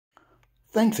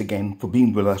Thanks again for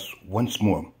being with us once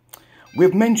more.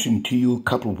 We've mentioned to you a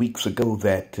couple of weeks ago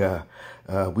that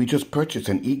we just purchased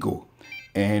an Ego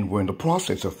and we're in the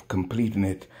process of completing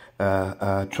it,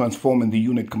 transforming the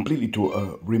unit completely to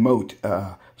a remote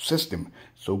system.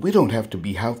 So we don't have to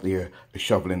be out there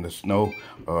shoveling the snow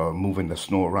or moving the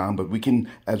snow around, but we can,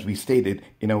 as we stated,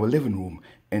 in our living room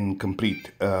and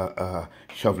complete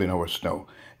shoveling our snow.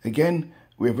 Again,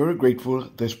 we're very grateful.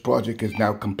 This project is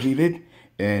now completed,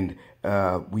 and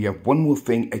we have one more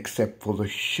thing except for the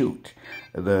chute,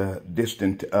 the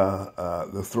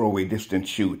throwaway distant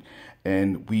chute,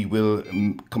 and we will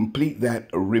complete that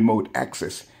remote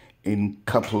access in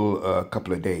couple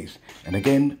of days. And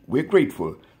again, we're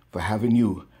grateful for having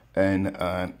you and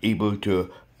able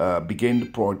to begin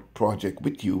the project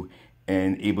with you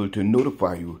and able to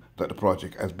notify you that the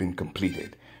project has been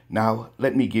completed. Now,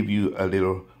 let me give you a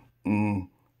little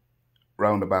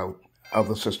roundabout how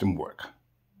the system works.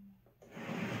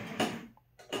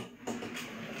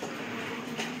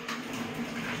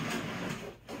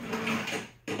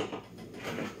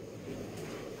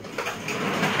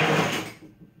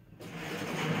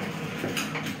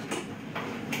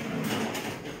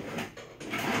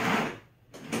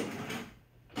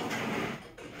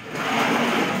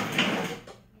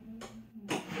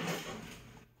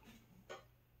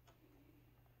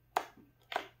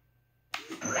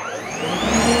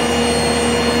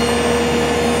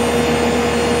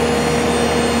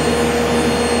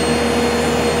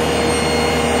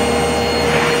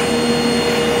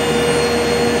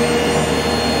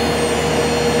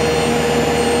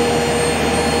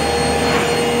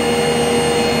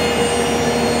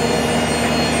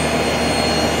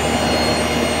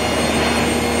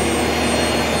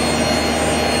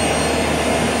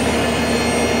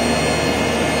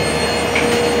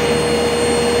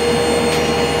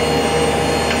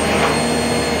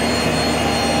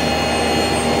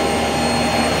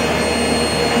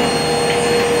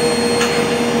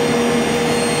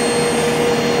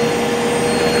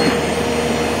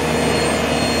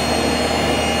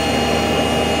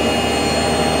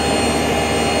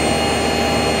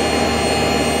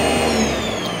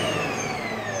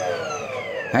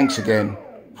 Thanks again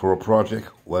for a project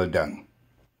well done.